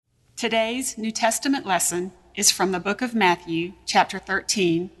Today's New Testament lesson is from the book of Matthew, chapter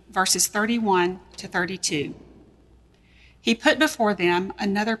 13, verses 31 to 32. He put before them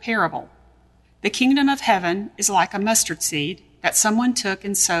another parable. The kingdom of heaven is like a mustard seed that someone took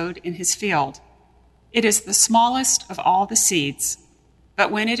and sowed in his field. It is the smallest of all the seeds, but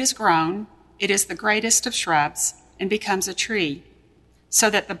when it is grown, it is the greatest of shrubs and becomes a tree,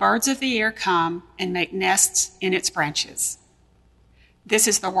 so that the birds of the air come and make nests in its branches. This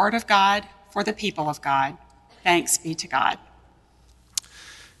is the word of God for the people of God. Thanks be to God.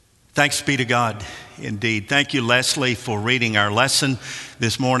 Thanks be to God, indeed. Thank you, Leslie, for reading our lesson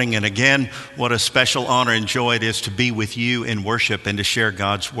this morning. And again, what a special honor and joy it is to be with you in worship and to share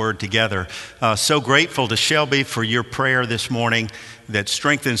God's word together. So grateful to Shelby for your prayer this morning that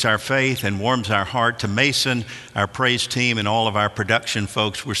strengthens our faith and warms our heart. To Mason, our praise team, and all of our production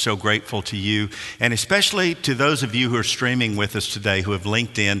folks, we're so grateful to you. And especially to those of you who are streaming with us today who have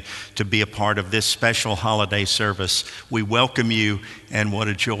linked in to be a part of this special holiday service. We welcome you, and what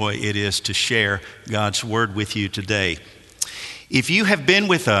a joy it is to share God's word with you today. If you have been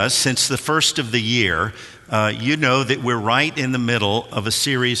with us since the first of the year, you know that we're right in the middle of a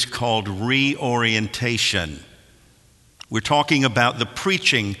series called Reorientation. We're talking about the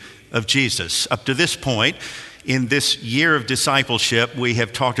preaching of Jesus. Up to this point, in this year of discipleship, we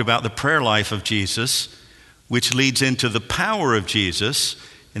have talked about the prayer life of Jesus, which leads into the power of Jesus.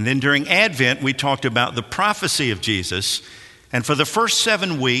 And then during Advent, we talked about the prophecy of Jesus. And for the first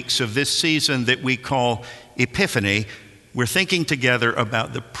 7 weeks of this season that we call Epiphany, we're thinking together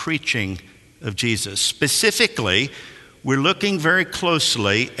about the preaching of Jesus. Specifically, we're looking very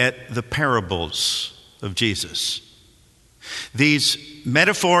closely at the parables of Jesus. These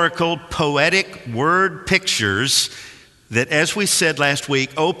metaphorical, poetic word pictures that, as we said last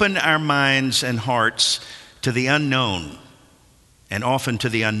week, open our minds and hearts to the unknown and often to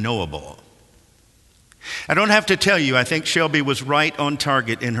the unknowable. I don't have to tell you, I think Shelby was right on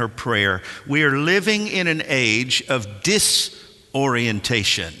target in her prayer. We are living in an age of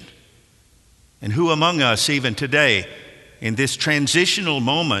disorientation. And who among us, even today, in this transitional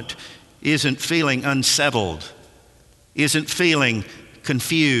moment, isn't feeling unsettled, isn't feeling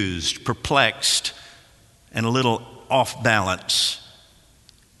confused, perplexed, and a little off balance?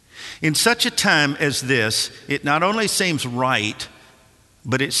 In such a time as this, it not only seems right,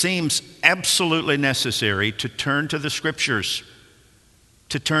 but it seems absolutely necessary to turn to the Scriptures,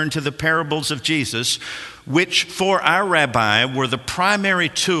 to turn to the parables of Jesus, which for our rabbi were the primary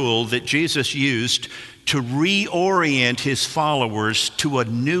tool that Jesus used to reorient his followers to a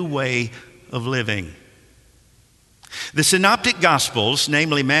new way of living. The Synoptic Gospels,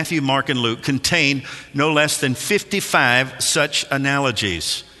 namely Matthew, Mark, and Luke, contain no less than 55 such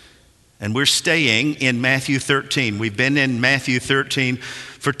analogies. And we're staying in Matthew 13. We've been in Matthew 13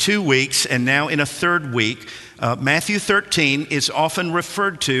 for 2 weeks, and now in a third week. Matthew 13 is often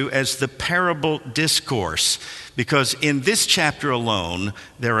referred to as the parable discourse, because in this chapter alone,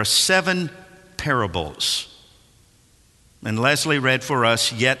 there are 7 parables. And Leslie read for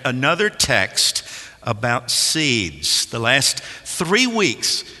us yet another text about seeds. The last 3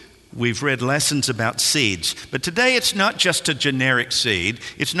 weeks, we've read lessons about seeds. But today it's not just a generic seed.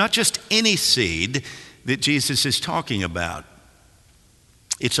 It's not just any seed that Jesus is talking about.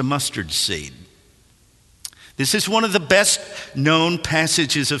 It's a mustard seed. This is one of the best known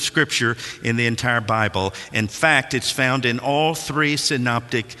passages of Scripture in the entire Bible. In fact, it's found in all 3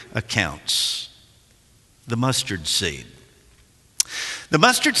 synoptic accounts. The mustard seed. The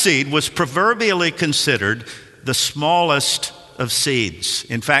mustard seed was proverbially considered the smallest of seeds.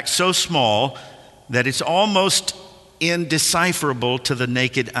 In fact, so small that it's almost indecipherable to the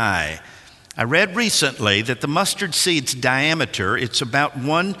naked eye. I read recently that the mustard seed's diameter, it's about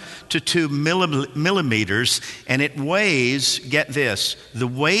 1 to 2 millimeters, and it weighs, get this, the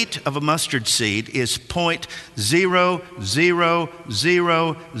weight of a mustard seed is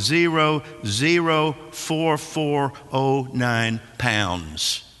 0.000004409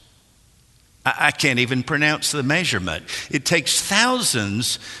 pounds. I can't even pronounce the measurement. It takes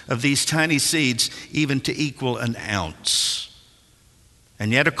thousands of these tiny seeds even to equal an ounce.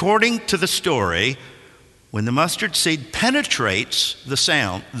 And yet, according to the story, when the mustard seed penetrates the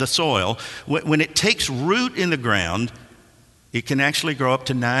soil, when it takes root in the ground, it can actually grow up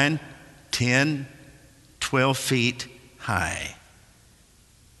to 9, 10, 12 feet high.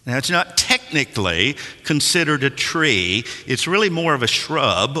 Now, it's not technically considered a tree. It's really more of a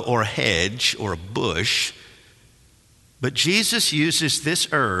shrub or a hedge or a bush. But Jesus uses this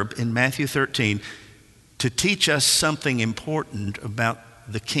herb in Matthew 13 to teach us something important about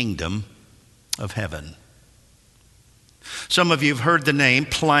the kingdom of heaven. Some of you have heard the name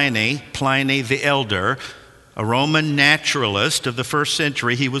Pliny the Elder, a Roman naturalist of the first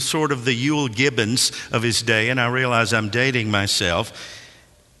century. He was sort of the Yule Gibbons of his day, and I realize I'm dating myself.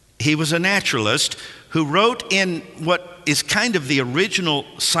 He was a naturalist who wrote in what is kind of the original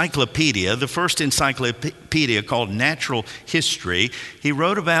cyclopedia, the first encyclopedia called Natural History. He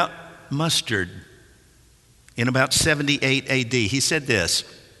wrote about mustard in about 78 AD. He said this: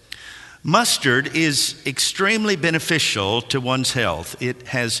 mustard is extremely beneficial to one's health. It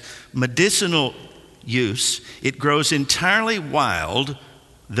has medicinal use. It grows entirely wild,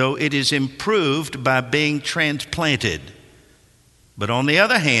 though it is improved by being transplanted. But on the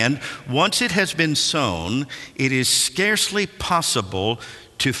other hand, once it has been sown, it is scarcely possible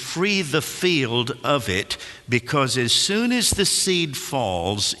to free the field of it, because as soon as the seed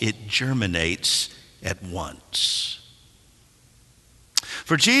falls, it germinates at once.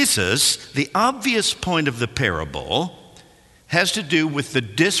 For Jesus, the obvious point of the parable has to do with the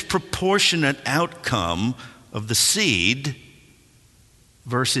disproportionate outcome of the seed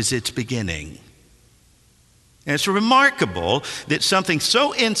versus its beginning. And it's remarkable that something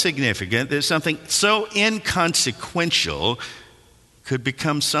so insignificant, that something so inconsequential could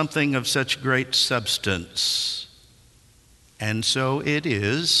become something of such great substance. And so it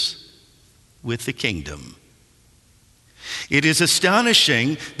is with the kingdom. It is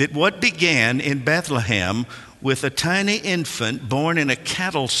astonishing that what began in Bethlehem with a tiny infant born in a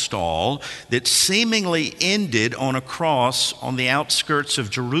cattle stall that seemingly ended on a cross on the outskirts of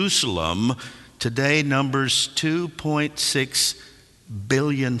Jerusalem today numbers 2.6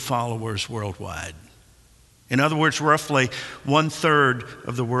 billion followers worldwide. In other words, roughly 1/3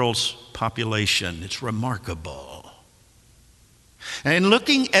 of the world's population. It's remarkable. And in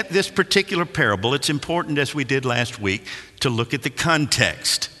looking at this particular parable, it's important, as we did last week, to look at the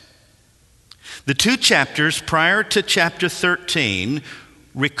context. The 2 chapters prior to chapter 13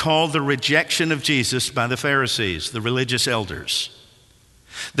 recall the rejection of Jesus by the Pharisees, the religious elders.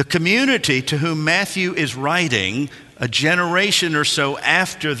 The community to whom Matthew is writing a generation or so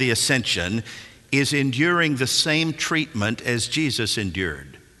after the ascension is enduring the same treatment as Jesus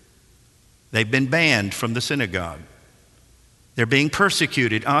endured. They've been banned from the synagogue. They're being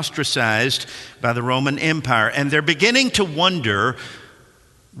persecuted, ostracized by the Roman Empire, and they're beginning to wonder,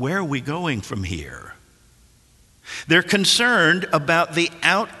 where are we going from here? They're concerned about the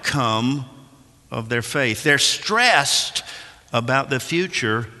outcome of their faith. They're stressed about the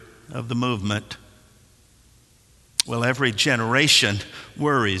future of the movement. Well, every generation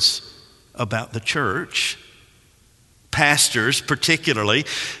worries about the church. Pastors, particularly.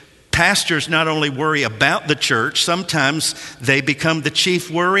 Pastors not only worry about the church, sometimes they become the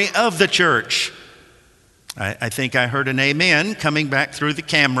chief worry of the church. I think I heard an amen coming back through the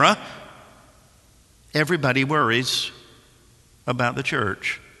camera. Everybody worries about the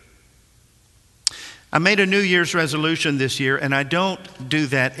church. I made a New Year's resolution this year, and I don't do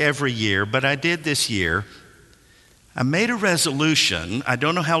that every year, but I did this year. I made a resolution, I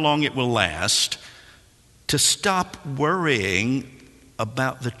don't know how long it will last, to stop worrying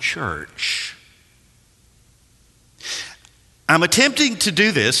about the church. I'm attempting to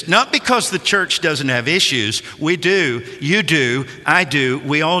do this not because the church doesn't have issues. We do, you do, I do,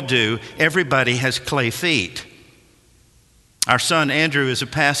 we all do. Everybody has clay feet. Our son Andrew is a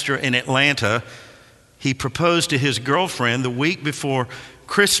pastor in Atlanta. He proposed to his girlfriend the week before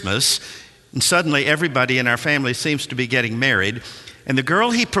Christmas, and suddenly everybody in our family seems to be getting married. And the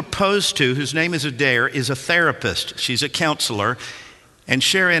girl he proposed to, whose name is Adair, is a therapist. She's a counselor. And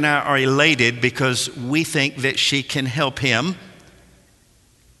Sherry and I are elated because we think that she can help him,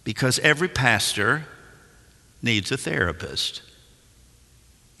 because every pastor needs a therapist.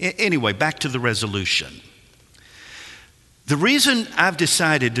 Anyway, back to the resolution. The reason I've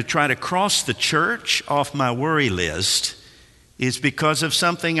decided to try to cross the church off my worry list is because of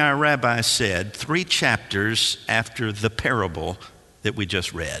something our rabbi said 3 chapters after the parable that we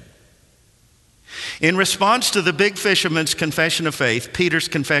just read. In response to the big fisherman's confession of faith, Peter's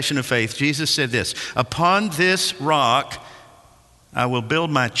confession of faith, Jesus said this: "Upon this rock I will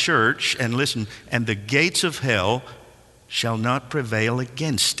build my church, and listen, and the gates of hell shall not prevail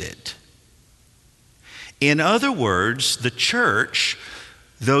against it." In other words, the church,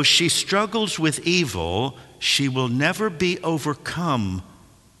 though she struggles with evil, she will never be overcome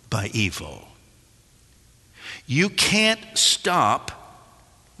by evil. You can't stop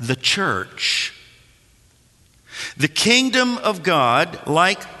the church. The kingdom of God,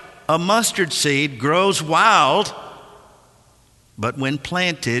 like a mustard seed, grows wild, but when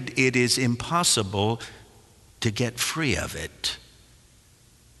planted, it is impossible to get free of it.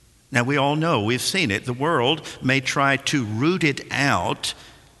 Now, we all know, we've seen it. The world may try to root it out,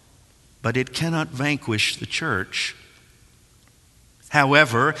 but it cannot vanquish the church.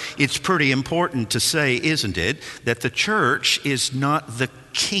 However, it's pretty important to say, isn't it, that the church is not the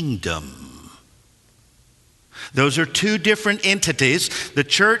kingdom. Those are two different entities. The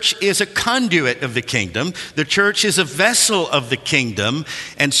church is a conduit of the kingdom. The church is a vessel of the kingdom.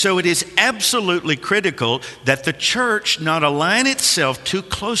 And so it is absolutely critical that the church not align itself too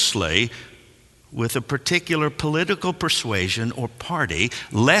closely with a particular political persuasion or party,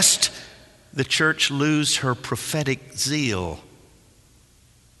 lest the church lose her prophetic zeal.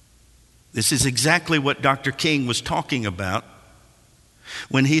 This is exactly what Dr. King was talking about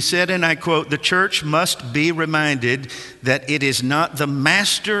when he said, and I quote, "The church must be reminded that it is not the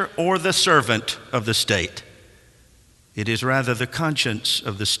master or the servant of the state. It is rather the conscience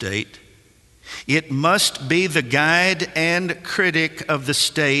of the state. It must be the guide and critic of the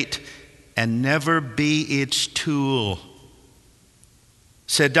state and never be its tool."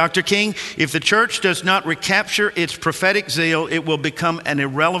 Said Dr. King, if the church does not recapture its prophetic zeal, it will become an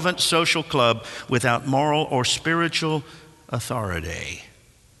irrelevant social club without moral or spiritual authority.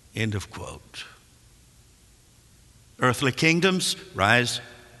 End of quote. Earthly kingdoms rise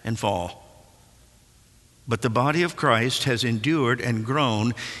and fall. But the body of Christ has endured and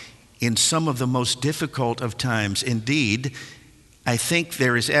grown in some of the most difficult of times. Indeed, I think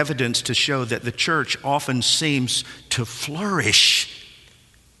there is evidence to show that the church often seems to flourish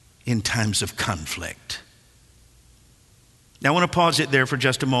in times of conflict. Now, I want to pause it there for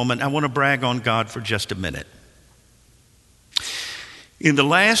just a moment. I want to brag on God for just a minute. In the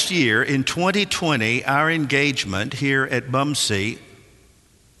last year, in 2020, our engagement here at Bumsey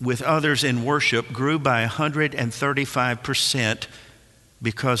with others in worship grew by 135%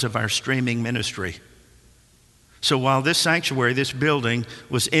 because of our streaming ministry. So while this sanctuary, this building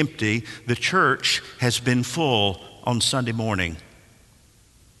was empty, the church has been full on Sunday morning.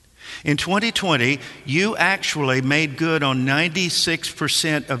 In 2020, you actually made good on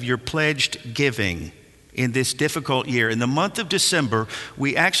 96% of your pledged giving in this difficult year. In the month of December,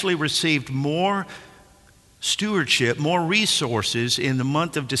 we actually received more stewardship, more resources in the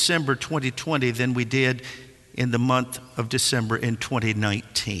month of December 2020 than we did in the month of December in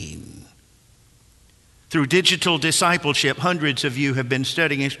 2019. Through digital discipleship, hundreds of you have been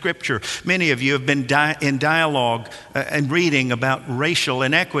studying Scripture. Many of you have been in dialogue and reading about racial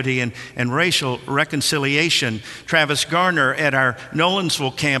inequity and racial reconciliation. Travis Garner at our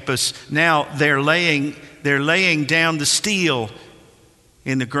Nolensville campus, now they're laying down the steel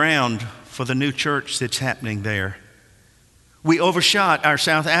in the ground for the new church that's happening there. We overshot our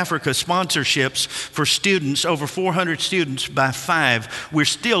South Africa sponsorships for students, over 400 students, by 5. We're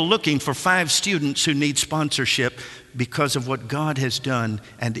still looking for 5 students who need sponsorship because of what God has done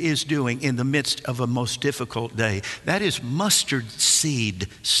and is doing in the midst of a most difficult day. That is mustard seed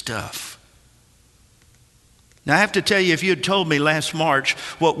stuff. Now, I have to tell you, if you had told me last March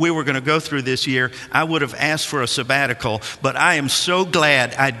what we were going to go through this year, I would have asked for a sabbatical, but I am so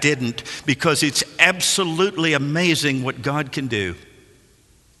glad I didn't, because it's absolutely amazing what God can do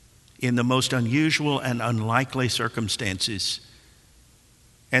in the most unusual and unlikely circumstances.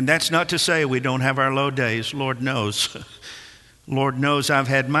 And that's not to say we don't have our low days. Lord knows. Lord knows I've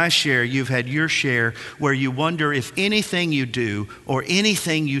had my share, you've had your share, where you wonder if anything you do or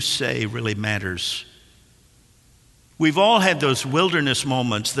anything you say really matters. We've all had those wilderness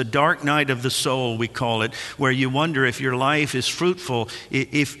moments, the dark night of the soul, we call it, where you wonder if your life is fruitful,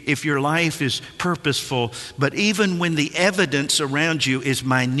 if your life is purposeful. But even when the evidence around you is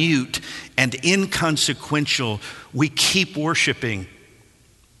minute and inconsequential, we keep worshiping.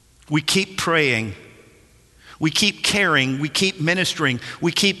 We keep praying. We keep caring. We keep ministering.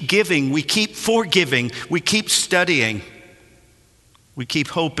 We keep giving. We keep forgiving. We keep studying. We keep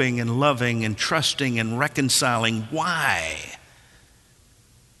hoping and loving and trusting and reconciling. Why?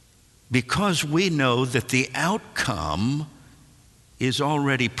 Because we know that the outcome is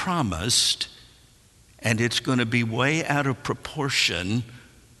already promised, and it's going to be way out of proportion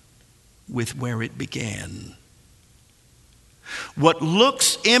with where it began. What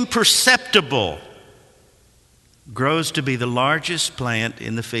looks imperceptible grows to be the largest plant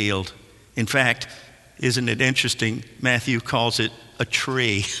in the field. In fact, isn't it interesting? Matthew calls it a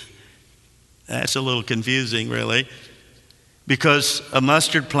tree. That's a little confusing, really, because a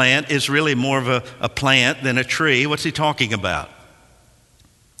mustard plant is really more of a plant than a tree. What's he talking about?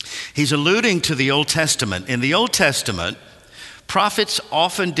 He's alluding to the Old Testament. In the Old Testament, prophets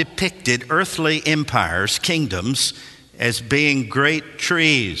often depicted earthly empires, kingdoms, as being great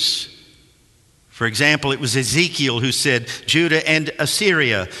trees. For example, it was Ezekiel who said, Judah and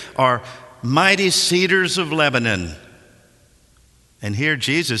Assyria are mighty cedars of Lebanon. And here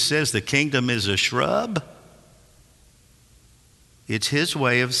Jesus says the kingdom is a shrub. It's his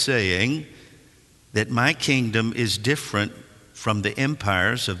way of saying that my kingdom is different from the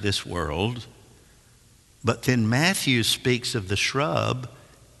empires of this world. But then Matthew speaks of the shrub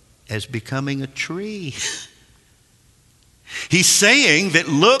as becoming a tree. He's saying that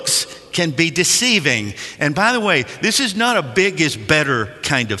looks can be deceiving. And by the way, this is not a big is better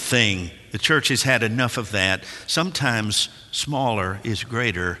kind of thing. The church has had enough of that. Sometimes smaller is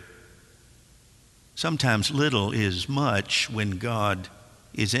greater. Sometimes little is much when God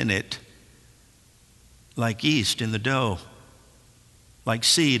is in it. Like yeast in the dough, like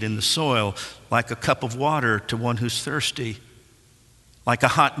seed in the soil, like a cup of water to one who's thirsty, like a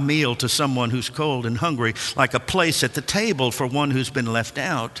hot meal to someone who's cold and hungry, like a place at the table for one who's been left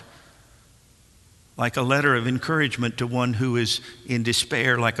out, like a letter of encouragement to one who is in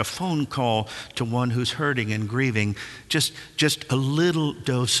despair, like a phone call to one who's hurting and grieving. Just a little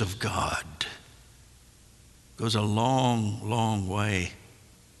dose of God goes a long, long way.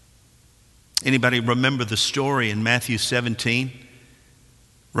 Anybody remember the story in Matthew 17?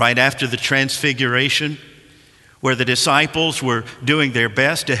 Right after the transfiguration, where the disciples were doing their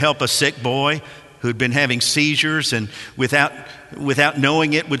best to help a sick boy who'd been having seizures and without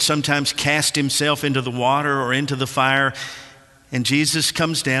knowing it would sometimes cast himself into the water or into the fire. And Jesus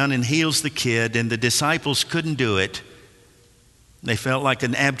comes down and heals the kid, and the disciples couldn't do it. They felt like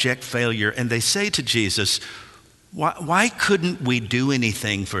an abject failure, and they say to Jesus, why couldn't we do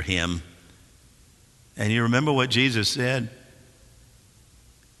anything for him? And you remember what Jesus said?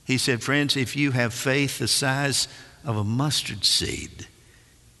 He said, friends, if you have faith the size of a mustard seed,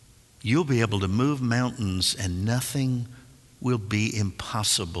 you'll be able to move mountains and nothing will be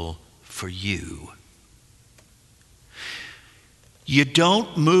impossible for you. You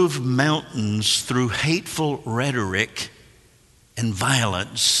don't move mountains through hateful rhetoric and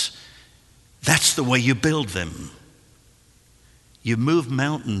violence. That's the way you build them. You move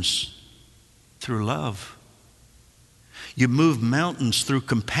mountains through love. You move mountains through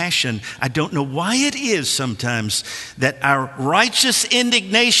compassion. I don't know why it is sometimes that our righteous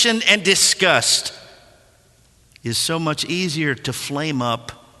indignation and disgust is so much easier to flame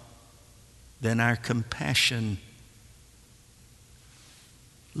up than our compassion.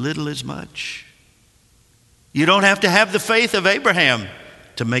 Little is much. You don't have to have the faith of Abraham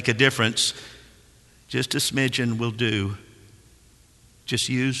to make a difference. Just a smidgen will do. Just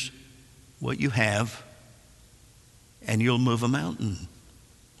use what you have and you'll move a mountain.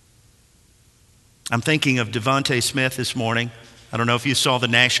 I'm thinking of Devontae Smith this morning. I don't know if you saw the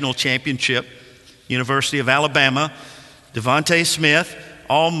national championship, University of Alabama. Devontae Smith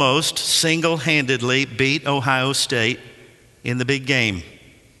almost single-handedly beat Ohio State in the big game.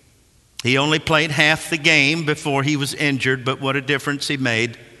 He only played half the game before he was injured, but what a difference he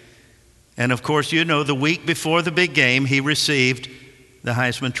made. And of course, you know, the week before the big game, he received the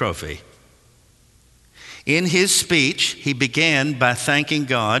Heisman Trophy. In his speech, he began by thanking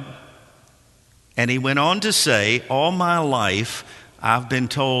God, and he went on to say, all my life, I've been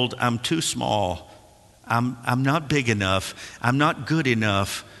told I'm too small. I'm not big enough. I'm not good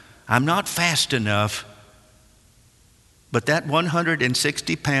enough. I'm not fast enough. But that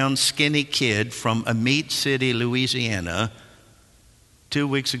 160-pound skinny kid from Amite City, Louisiana, 2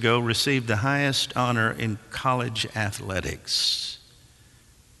 weeks ago received the highest honor in college athletics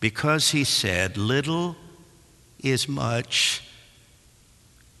because he said, little is much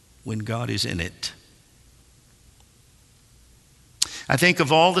when God is in it. I think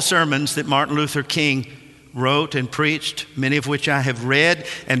of all the sermons that Martin Luther King wrote and preached, many of which I have read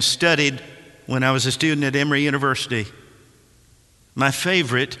and studied when I was a student at Emory University. My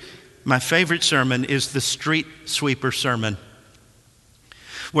favorite sermon is the street sweeper sermon,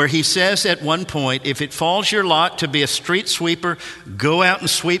 where he says at one point, if it falls your lot to be a street sweeper, go out and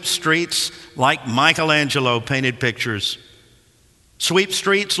sweep streets like Michelangelo painted pictures. Sweep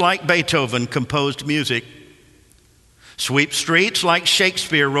streets like Beethoven composed music. Sweep streets like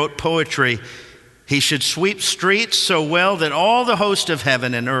Shakespeare wrote poetry. He should sweep streets so well that all the host of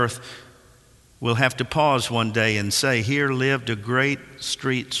heaven and earth will have to pause one day and say, here lived a great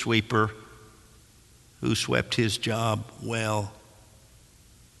street sweeper who swept his job well.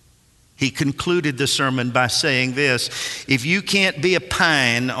 He concluded the sermon by saying this, if you can't be a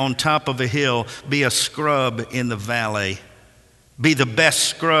pine on top of a hill, be a scrub in the valley. Be the best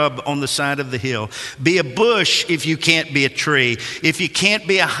scrub on the side of the hill. Be a bush if you can't be a tree. If you can't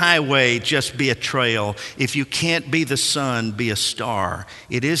be a highway, just be a trail. If you can't be the sun, be a star.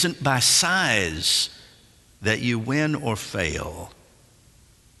 It isn't by size that you win or fail.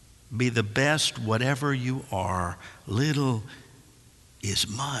 Be the best whatever you are. Little is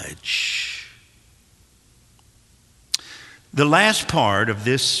much. The last part of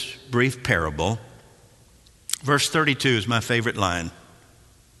this brief parable, verse 32 is my favorite line.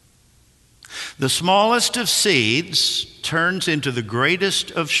 The smallest of seeds turns into the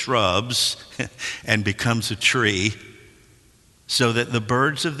greatest of shrubs and becomes a tree, so that the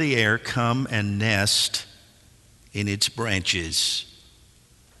birds of the air come and nest in its branches.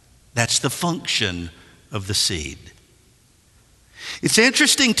 That's the function of the seed. It's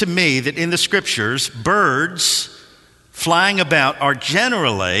interesting to me that in the scriptures, birds flying about are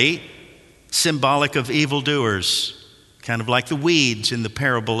generally symbolic of evildoers, kind of like the weeds in the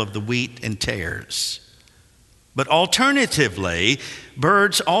parable of the wheat and tares. But alternatively,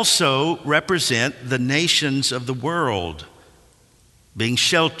 birds also represent the nations of the world being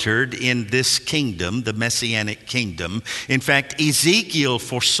sheltered in this kingdom, the Messianic kingdom. In fact, Ezekiel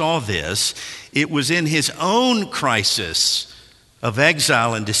foresaw this. It was in his own crisis of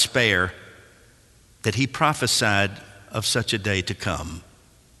exile and despair that he prophesied of such a day to come.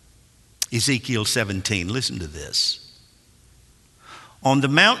 Ezekiel 17, listen to this. On the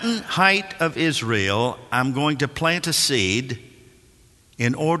mountain height of Israel, I'm going to plant a seed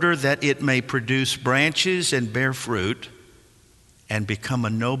in order that it may produce branches and bear fruit and become a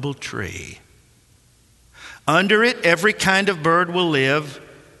noble tree. Under it, every kind of bird will live.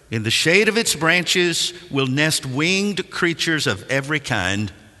 In the shade of its branches will nest winged creatures of every kind.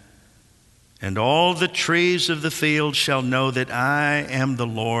 And all the trees of the field shall know that I am the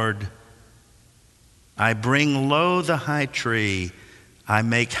Lord. I bring low the high tree. I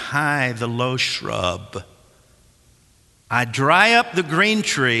make high the low shrub. I dry up the green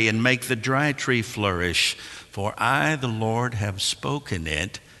tree and make the dry tree flourish. For I, the Lord, have spoken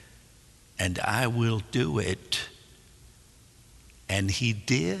it, and I will do it. And he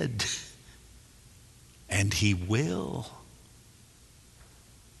did, and he will.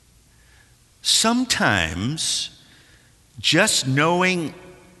 Sometimes just knowing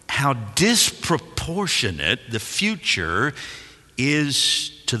how disproportionate the future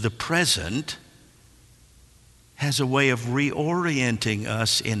is to the present has a way of reorienting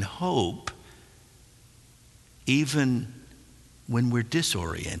us in hope, even when we're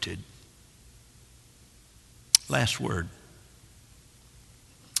disoriented. Last word.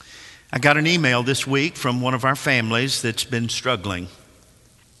 I got an email this week from one of our families that's been struggling.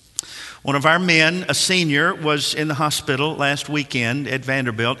 One of our men, a senior, was in the hospital last weekend at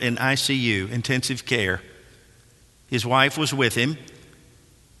Vanderbilt in ICU, intensive care. His wife was with him.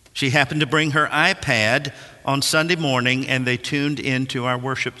 She happened to bring her iPad on Sunday morning, and they tuned into our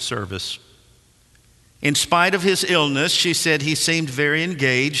worship service. In spite of his illness, she said he seemed very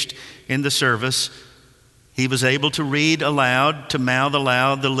engaged in the service. He was able to read aloud, to mouth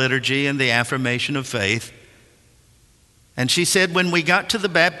aloud the liturgy and the affirmation of faith. And she said when we got to the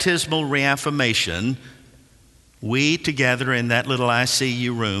baptismal reaffirmation, we together in that little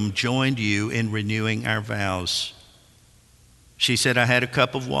ICU room joined you in renewing our vows. She said, I had a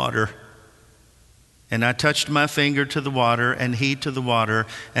cup of water, and I touched my finger to the water and he to the water,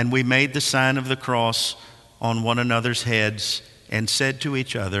 and we made the sign of the cross on one another's heads and said to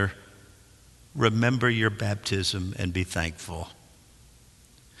each other, remember your baptism and be thankful.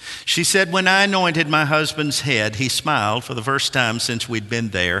 She said, when I anointed my husband's head, he smiled for the first time since we'd been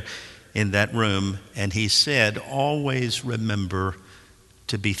there in that room, and he said, always remember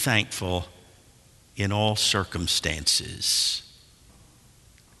to be thankful in all circumstances,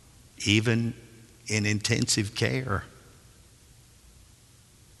 even in intensive care.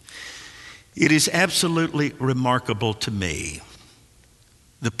 It is absolutely remarkable to me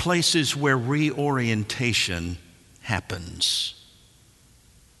the places where reorientation happens.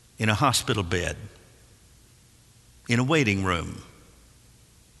 In a hospital bed, in a waiting room,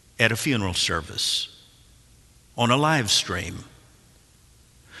 at a funeral service, on a live stream.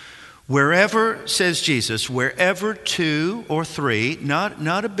 Wherever, says Jesus, wherever two or three,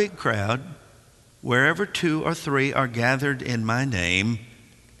 not a big crowd, wherever two or three are gathered in my name,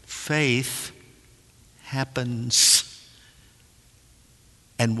 faith happens.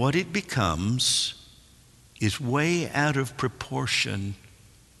 And what it becomes is way out of proportion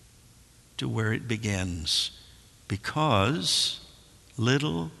to where it begins, because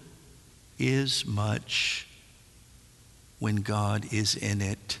little is much when God is in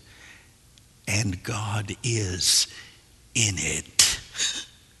it, and God is in it.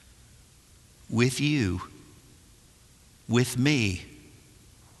 With you, with me,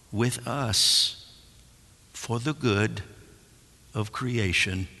 with us, for the good of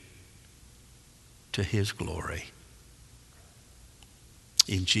creation, to his glory.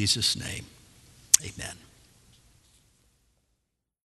 In Jesus' name, amen.